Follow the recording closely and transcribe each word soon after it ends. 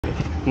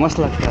मस्त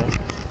लगता है।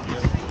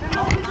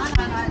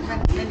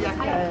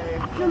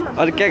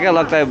 और क्या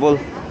लगता है बोल?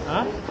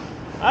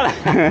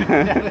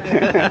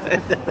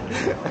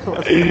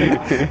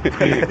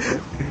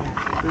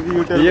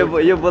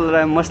 ये बोल रहा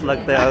है मस्त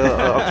लगता है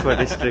ऑक्सफोर्ड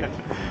डिस्ट्रिक्ट।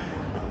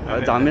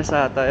 हमेशा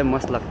आता है,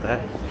 मस्त लगता है।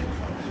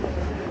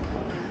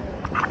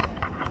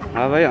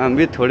 हाँ भाई, हम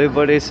भी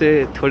थोड़े से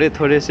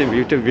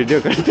वीडियो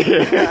करते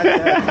हैं।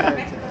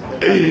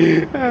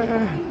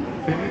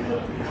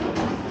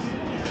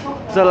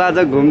 चल आज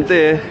घूमते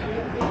हैं।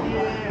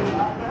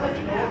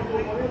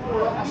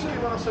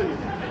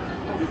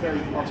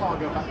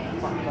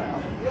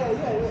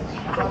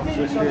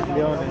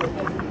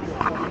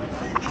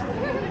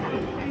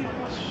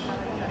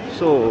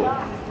 So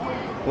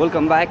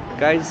welcome back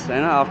guys,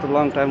 and after a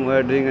long time we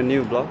are doing a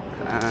new vlog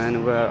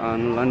and we are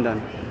on London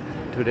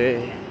today.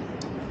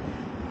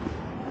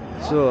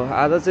 So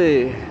आज चाहिँ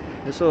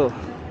यसो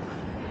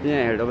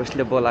यहाँ हेड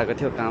अफिसले बोलाएको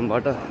थियो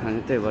कामबाट, अनि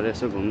त्यही भएर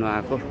यसो घुम्न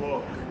आएको।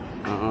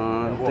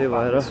 त्यही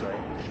भएर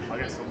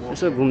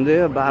यसो घुम्दै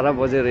 12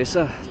 बजे रहेछ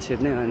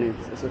छिर्ने, अनि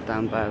यसो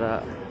टाइम पाएर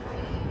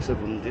यसो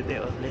घुम्दै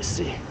हो। Let's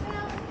see.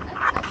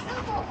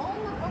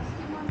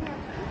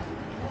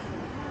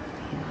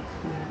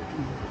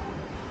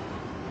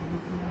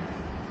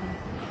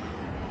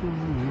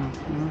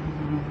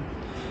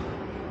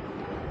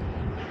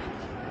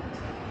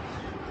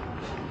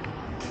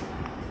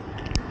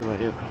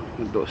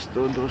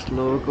 दोस्त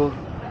लोगों को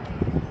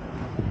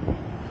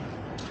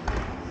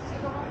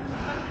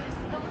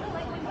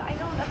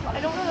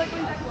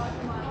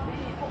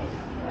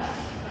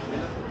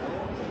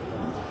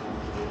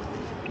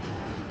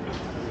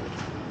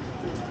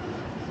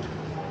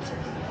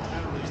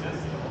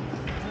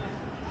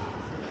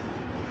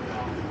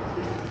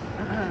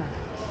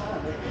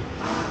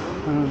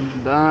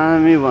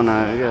दामी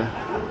बनायो क्या।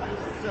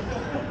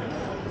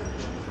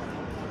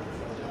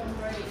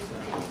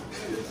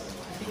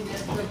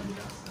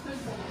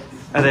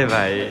 अरे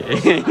भाई।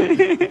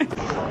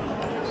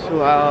 So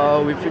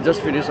we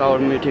just finished our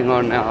meeting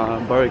on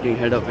Burger King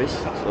head office.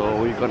 So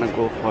we're gonna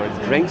go for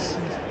drinks,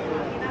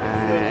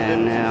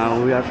 and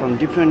we are from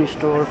different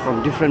stores,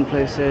 from different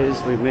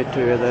places. We met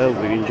together,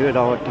 we enjoyed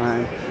our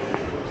time,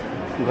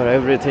 got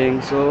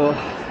everything. So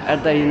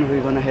at the end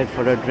we're gonna head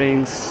for the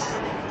drinks.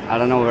 I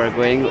don't know where we're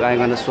going. I'm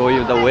gonna show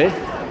you the way.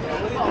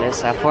 Let's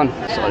have fun.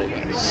 Sorry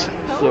guys.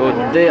 So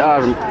they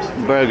are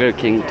Burger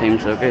King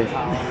teams, okay?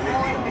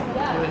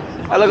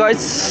 Hello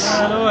guys.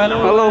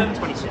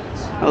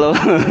 Hello.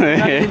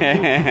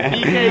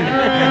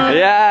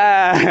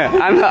 Yeah,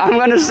 I'm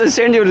gonna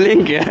send you a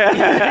link.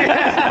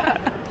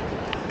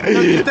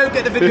 Don't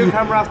get the video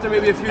camera after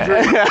maybe a few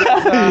drinks.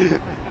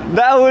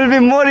 That will be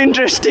more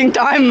interesting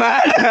time,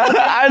 man.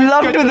 I'd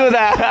love to do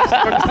that.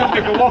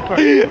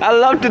 I'd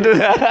love to do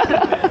that.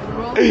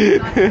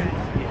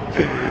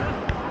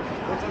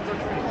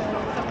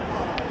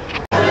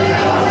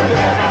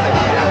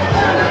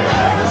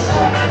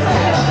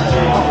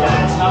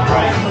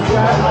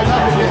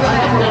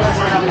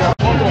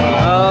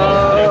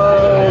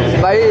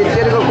 भाई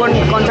तेरे को कौन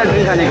सा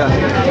drink खाने का?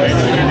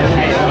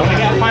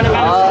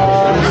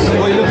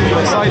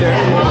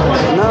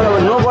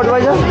 No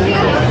Budweiser?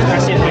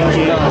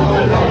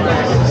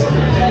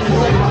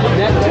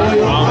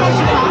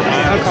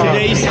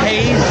 Today's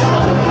haze,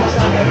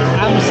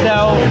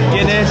 Amstel,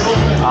 Guinness.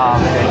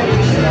 Okay.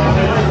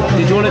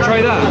 Did you want to try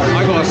that?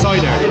 I got a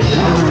cider.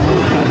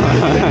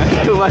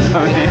 Too much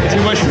for me.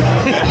 Too much.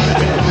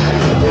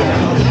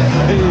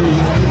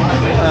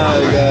 Oh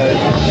god.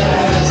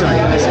 Sorry,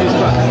 excuse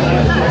me.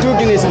 2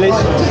 Guinness please.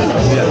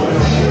 Yeah.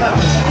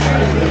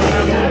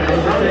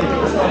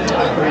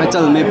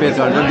 चल मैं पे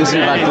कर दूँ, दूसरी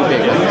बार तू पे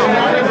कर।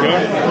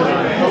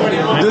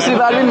 दूसरी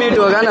बार भी मीट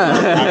होगा ना।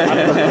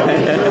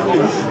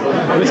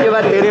 उसके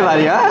बाद तेरी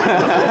बारी। हाँ।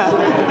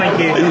 Thank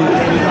you.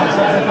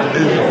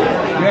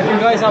 You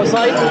guys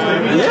outside?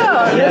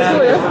 Yeah, let's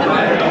go. Yeah.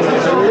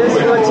 Let's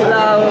go chill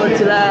out,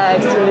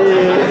 chillax,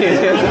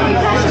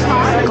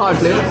 card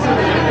plate.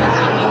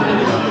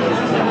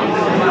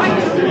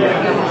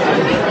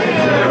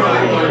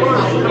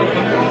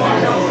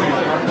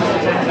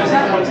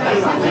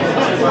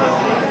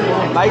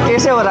 भाई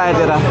कैसे हो रहा है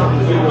तेरा?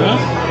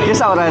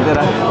 कैसा हो रहा है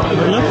तेरा?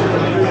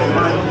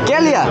 क्या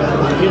लिया?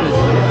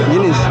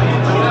 गिनीज।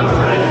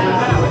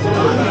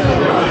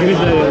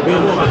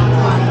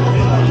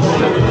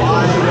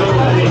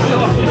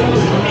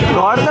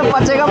 घर तो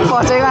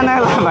पचेगा ना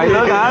भाई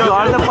लोग। हाँ,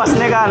 घर तो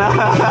पचने का ना।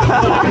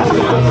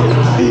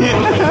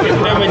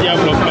 कितने बजे आप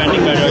लोग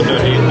प्लानिंग कर रहे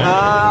हो?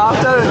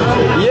 आफ्टर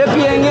ये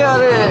पियेंगे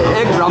और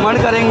एक भ्रमण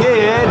करेंगे,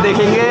 ये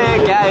देखेंगे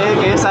क्या है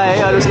कैसा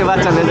है, और उसके बाद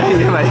चले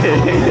जाएंगे भाई।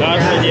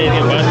 7 बजे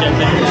के बाद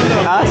चलते हैं।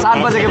 हाँ, 7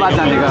 बजे के बाद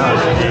जाने का,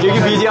 क्योंकि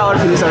बीजी आवर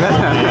फिनिश होगा।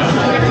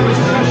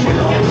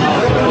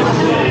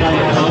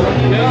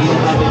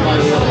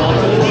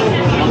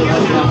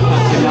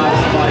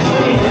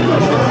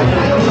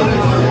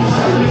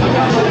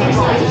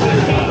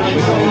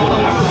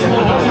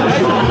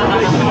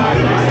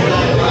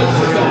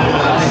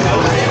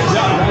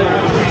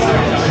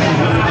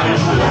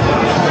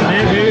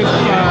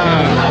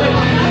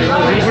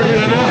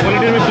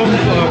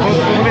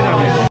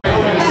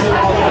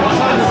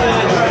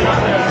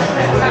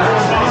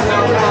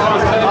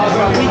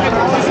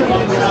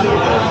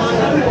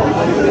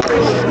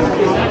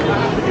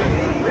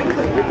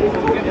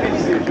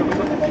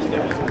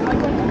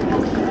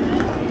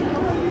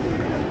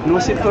 No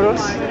seat for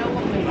us?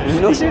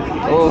 No seat?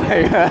 Oh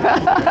my god.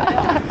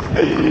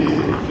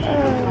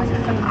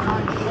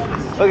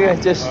 Okay,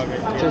 cheers.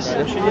 Cheers.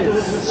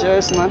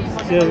 Cheers, man.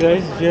 Cheers,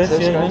 guys. Cheers, Cheers,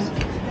 cheers, guys.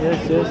 man. Yes,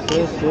 yes,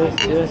 yes, yes,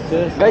 yes,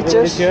 yes. Guys,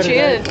 cheers. Cheers.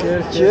 Cheers.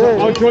 Cheers.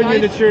 Cheers. I'll join you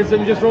in the cheers. Let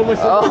me just roll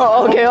myself.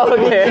 Oh, okay,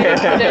 okay.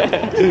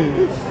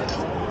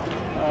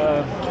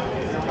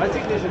 I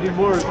think there should be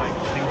more like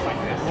things like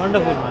this.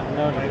 Wonderful, man.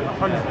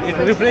 Wonderful. It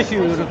refresh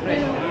you. Refresh.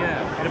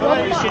 Yeah.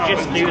 Well, We should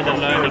just do the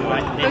learning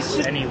like this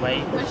anyway.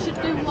 We should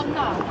do one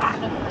now.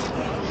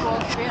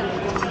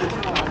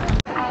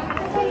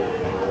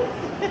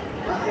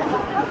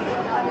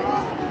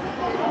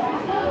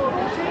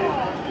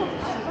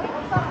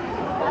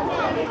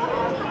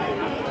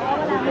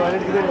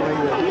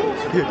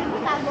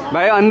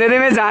 भाई अंधेरे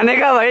में जाने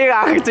का भाई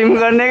आँख चिम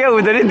करने का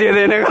उधर ही दे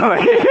देने का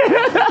भाई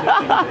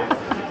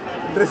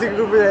ड्रेसिंग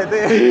रूम में जाते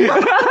हैं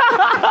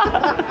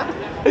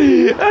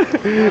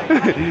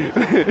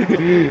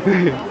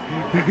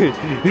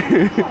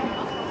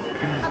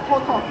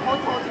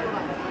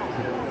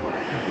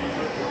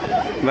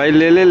भाई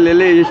ले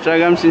ले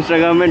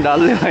इंस्टाग्राम में डाल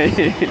दे भाई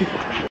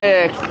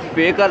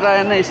पे कर रहा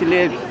है ना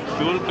इसलिए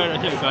फ्यूल कर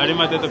गाड़ी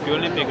में आते तो फ्यूल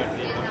नहीं पे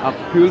करती है आप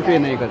फ्यूल पे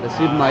नहीं करते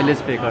सिर्फ माइलेज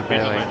पे करते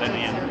हैं भाई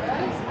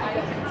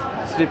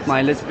सिर्फ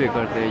माइलेज पे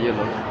करते हैं ये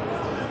लोग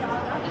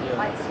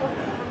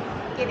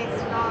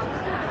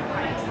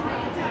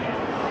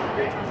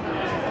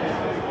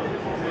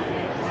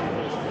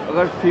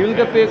अगर फ्यूल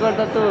का पे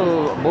करता तो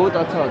बहुत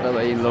अच्छा होता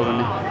भाई इन लोगों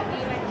ने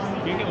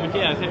क्योंकि मुझे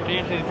ऐसे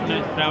ट्रेन से इतना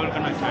ट्रैवल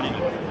करना अच्छा नहीं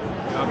लगता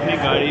अपनी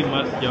गाड़ी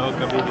मस्त जाओ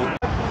कभी भी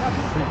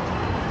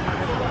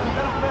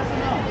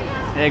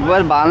एक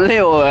बार बांध ले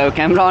वो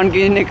कैमरा ऑन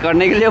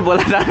करने के लिए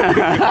बोला था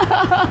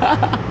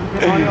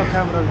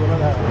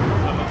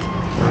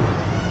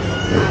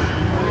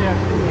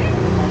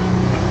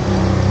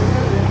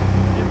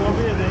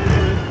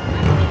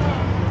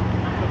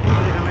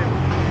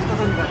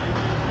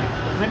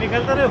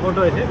निकलता रहे फोटो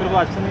ऐसे फिर वो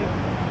अच्छा नहीं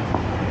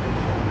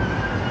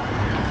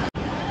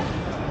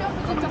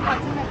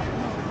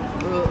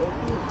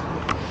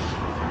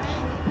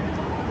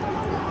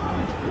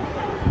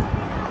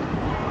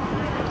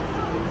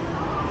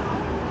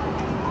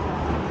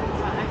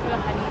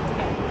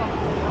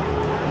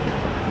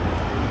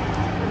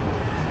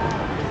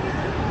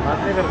बात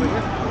नहीं कर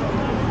पाएंगे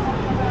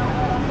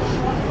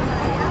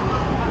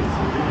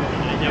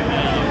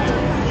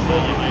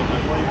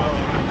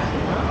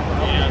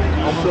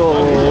So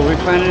we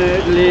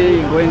finally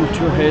going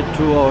to head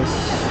to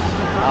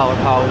our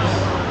house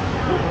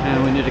and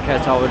we need to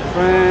catch our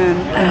friend.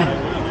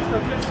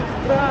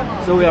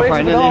 So we are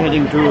finally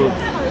heading to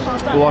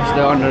watch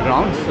the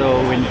underground, so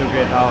we need to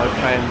get our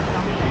train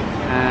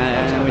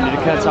and we need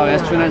to catch out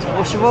as soon as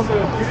possible.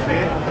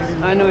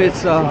 I know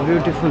it's a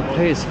beautiful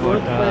place,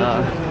 but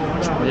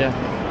yeah,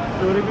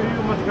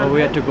 but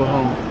we have to go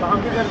home.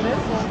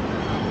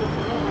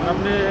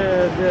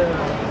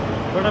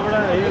 बड़ा बड़ा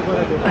ये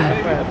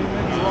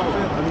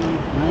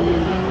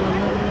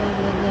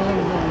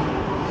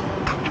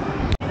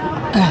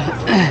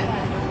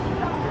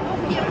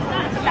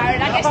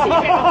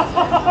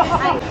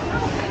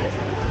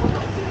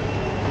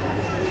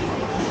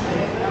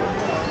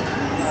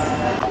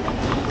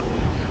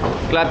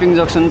clapping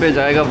junction पे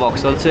जाएगा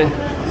बॉक्सल से।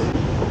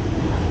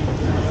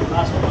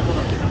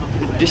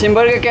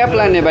 दिसंबर के क्या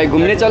plan है भाई,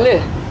 घूमने चले?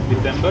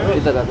 दिसंबर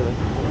इधर आते भाई।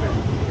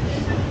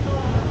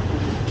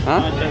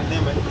 हाँ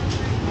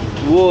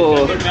वो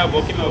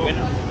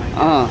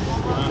हाँ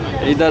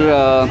इधर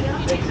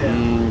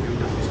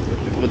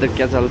उधर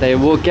क्या चलता है,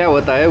 वो क्या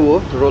होता है, वो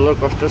रोलर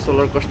कोस्टर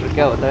सोलर कोस्टर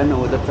क्या होता है ना,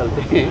 उधर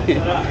चलते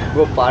हैं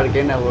वो पार्क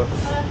है ना, वो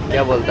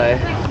क्या बोलता है,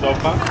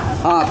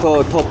 हाँ तो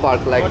थोप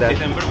पार्क लाइक दैट।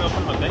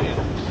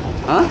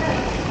 हाँ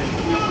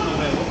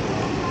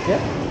क्या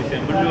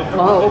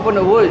हाँ ओपन,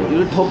 वो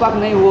थोपाक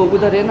नहीं, वो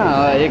उधर है ना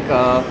एक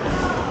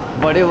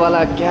बड़े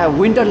वाला क्या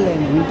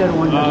विंटरलैंड, विंटर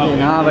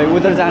वंडरलैंड। हाँ भाई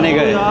उधर जाने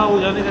का है,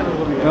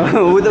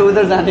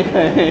 उधर जाने का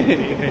है।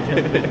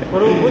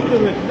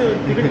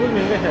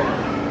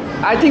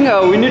 I think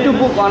we need to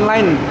book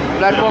online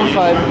platform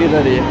 5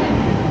 किधर है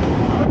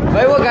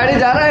भाई, वो गाड़ी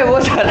जा रहा है, वो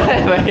जा रहा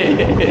है भाई।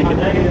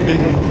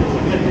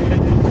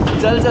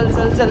 चल चल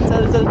चल चल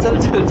चल चल चल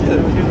चल चल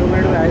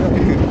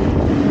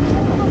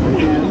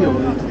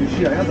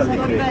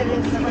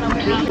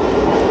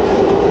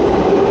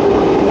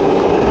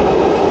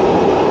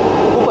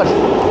ऊपर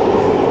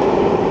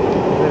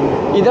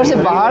इधर से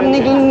बाहर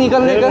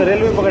निकलने का,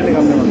 रेलवे पकड़ने का।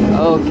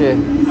 ओके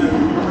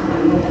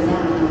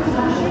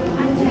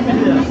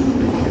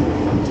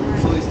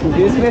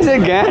इसमें से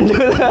गैंड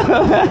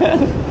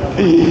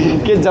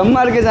के जम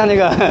मार के जाने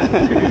का।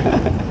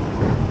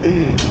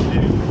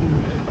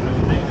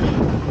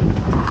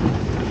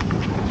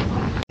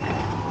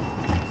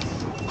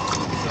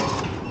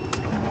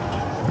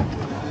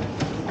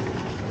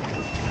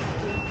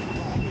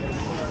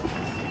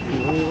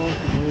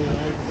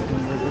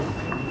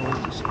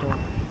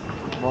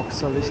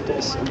 Vauxhall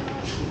Station,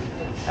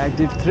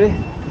 Exit 3.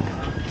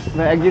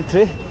 Exit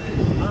 3.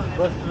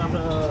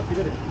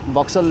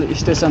 Vauxhall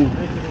Station.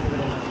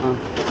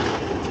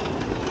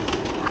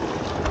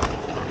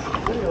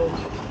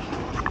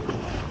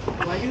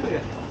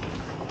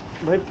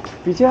 भाई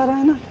पीछे आ रहा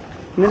है ना,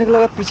 मेरे को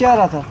लगा पीछे आ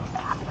रहा था।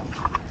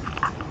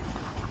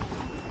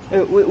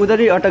 उधर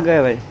ही अटक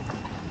गया भाई।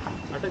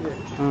 अटक गए?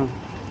 हाँ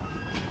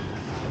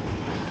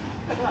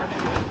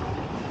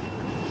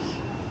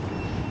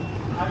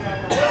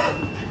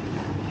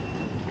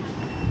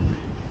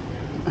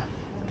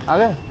आ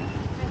गए।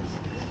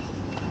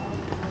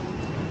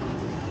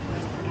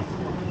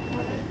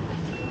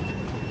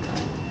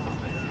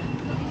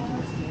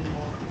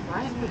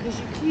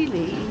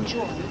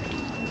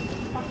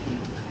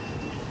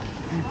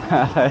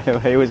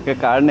 भाई उसका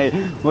कार नहीं,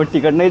 वो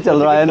टिकट नहीं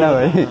चल रहा है ना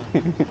भाई।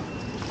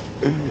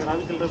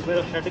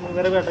 मेरा स्टार्टिंग में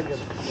मेरा भी अटक गया।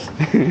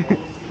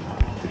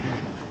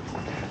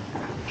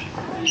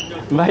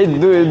 भाई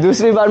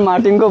दूसरी बार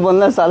मार्टिन को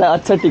बोलना साला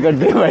अच्छा टिकट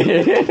दे भाई।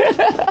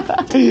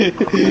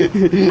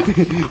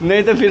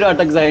 नहीं तो फिर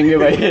अटक जाएंगे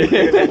भाई।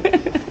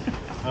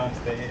 हाँ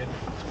सही है।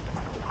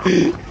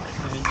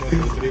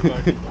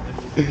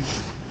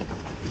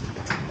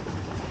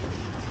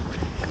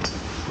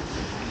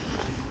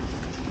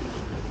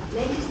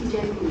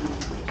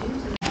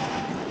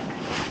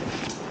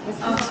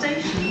 Our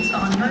stations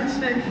are no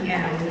smoking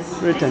areas.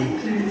 Written.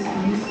 This includes the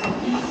use of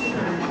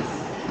e-cigarettes.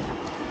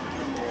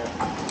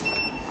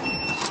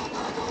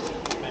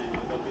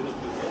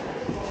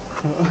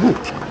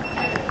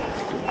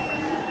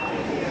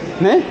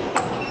 नहीं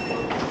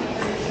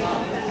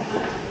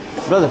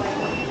brother,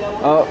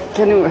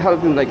 can you help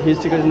him, like his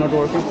ticket is not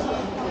working?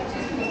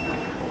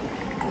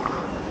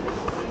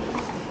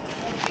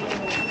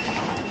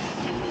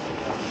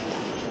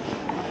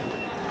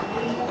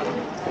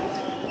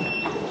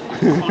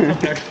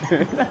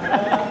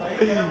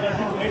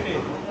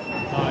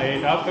 हाँ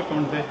ये आपका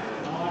कौन से?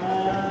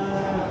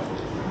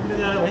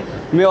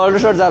 मैं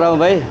ऑल्टरशॉट जा रहा हूँ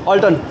भाई।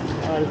 ऑल्टन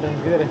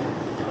किधर है?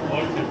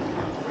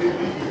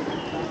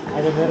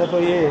 अच्छा मेरा तो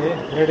ये है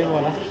रेडिंग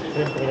वाला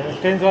ट्रेन पकड़ेगा,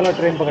 स्टेंस वाला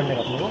ट्रेन पकड़ने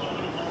का अपने को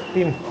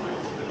 3।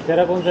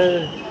 तेरा कौन सा?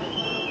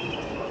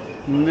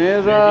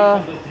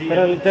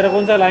 तेरा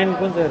कौन सा लाइन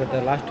कौन सा रहता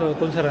है? लास्ट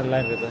कौन सा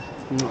लाइन रहता है?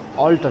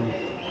 Alton.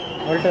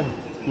 Alton.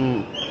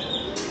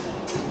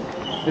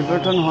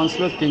 Everton,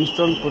 हॉन्सलो,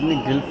 Kingston, पुर्नी,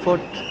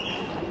 Guilford.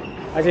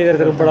 अच्छा इधर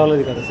तेरा बड़ा वाला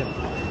दिखा था सर।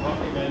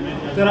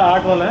 तेरा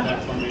 8 वाला है।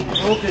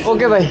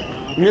 ओके भाई,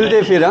 मिलते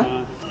हैं फिर। हाँ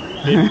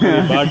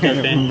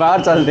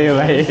बाहर चलते हैं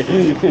भाई।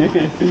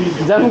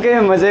 जम के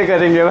मजे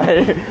करेंगे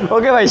भाई।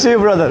 ओके भाई, सी यू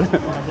ब्रदर।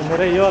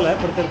 मेरा ये वाला है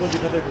पर तेरे को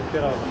दिखाता है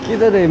तेरा वाला।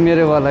 किधर है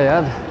मेरे वाला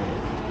यार?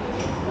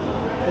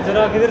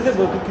 तेरा किधर से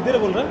किधर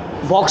बोल रहा है?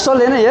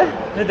 बॉक्सल है ना ये?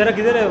 नहीं तेरा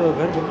किधर है वो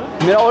घर बोल रहा है?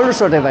 मेरा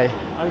ऑल्टरशॉट है भाई।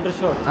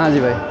 अल्ट्राशॉट। हाँ जी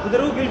भाई।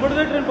 उधर वो गिलफोर्ड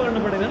का ट्रेन पकड़ना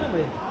पड़ेगा ना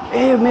भाई?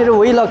 ए मेरे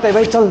वही लगता है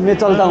भाई। चल मैं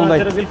चलता हूँ भाई।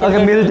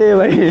 अगर मिलते हैं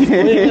भाई।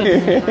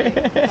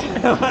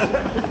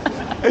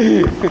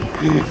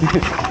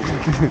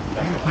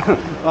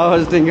 I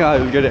was thinking I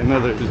will get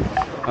another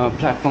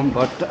platform,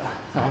 but I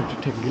have to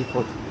take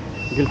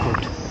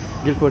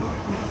Guildford.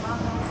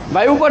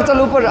 भाई ऊपर चल,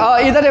 ऊपर।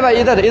 इधर है भाई,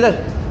 इधर।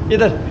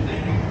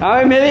 हाँ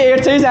भाई, मेरे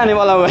 8 से ही जाने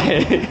वाला हूँ भाई।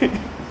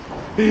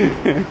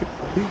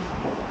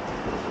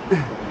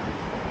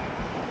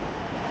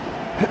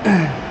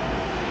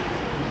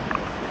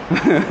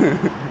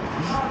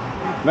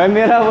 भाई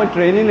मेरा वो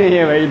ट्रेन ही नहीं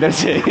है भाई इधर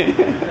से। 8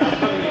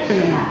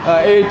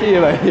 ही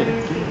है भाई।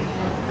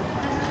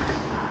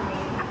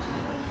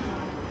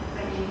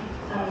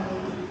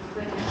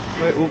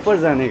 भाई ऊपर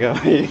जाने का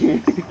भाई।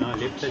 हाँ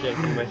लिफ्ट से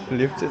चलते हैं भाई।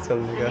 लिफ्ट से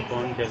चलने का।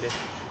 कौन चले?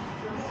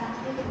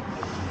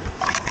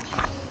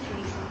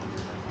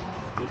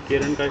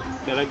 किरण का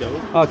चला क्या?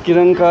 हाँ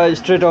किरण का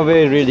स्ट्रेट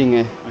अवे रीडिंग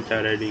है। अच्छा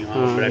रीडिंग।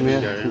 हाँ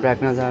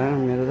ब्रैकना जा रहा है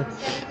मेरे तो।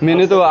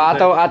 मैंने तो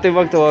आते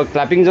वक्त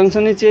क्लैपिंग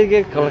जंक्शन ही चाहिए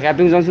कि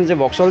क्लैपिंग जंक्शन से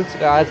बॉक्सॉल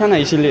आया था ना,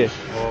 इसीलिए।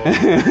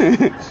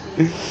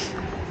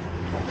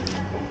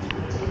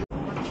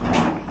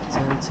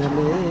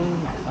 चले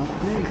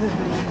अपने घर।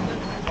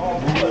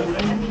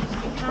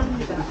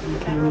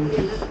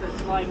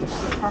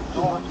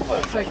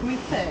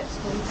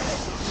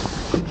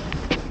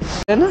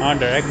 है ना? हाँ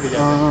डायरेक्ट भी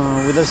जाता है।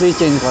 हाँ उधर से ही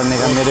चेंज करने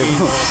का मेरे को।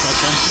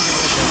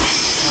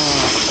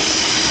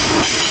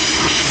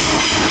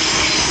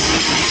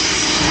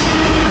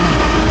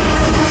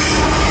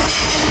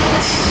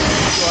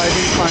 So I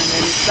didn't find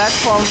any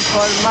platform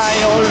for my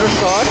older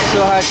shot, so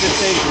I had to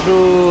take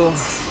through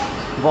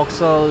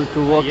Vauxhall to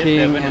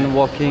walking and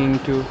walking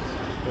to.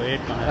 तो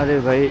 8 कहाँ है? अरे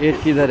भाई 8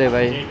 किधर है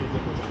भाई? 8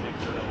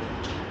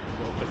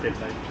 opposite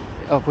side.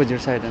 अपोजिट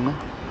साइड है ना?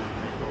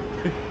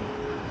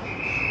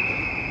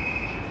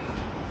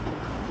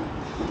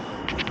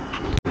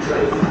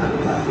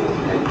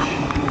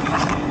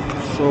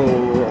 So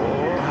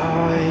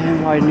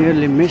I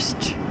nearly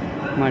missed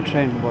my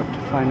train, but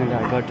finally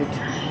I got it.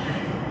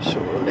 So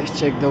let's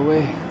check the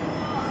way.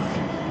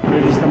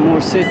 Where is the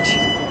more seat?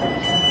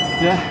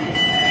 Yeah,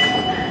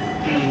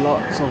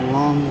 lots of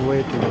long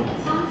way to go.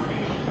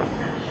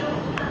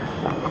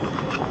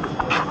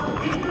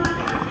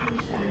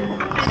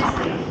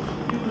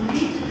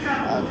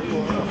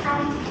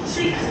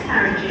 6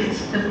 carriages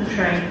of the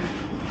train.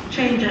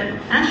 Change at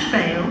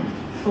Ashvale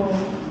for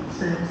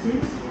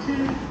services to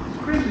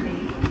Grimley.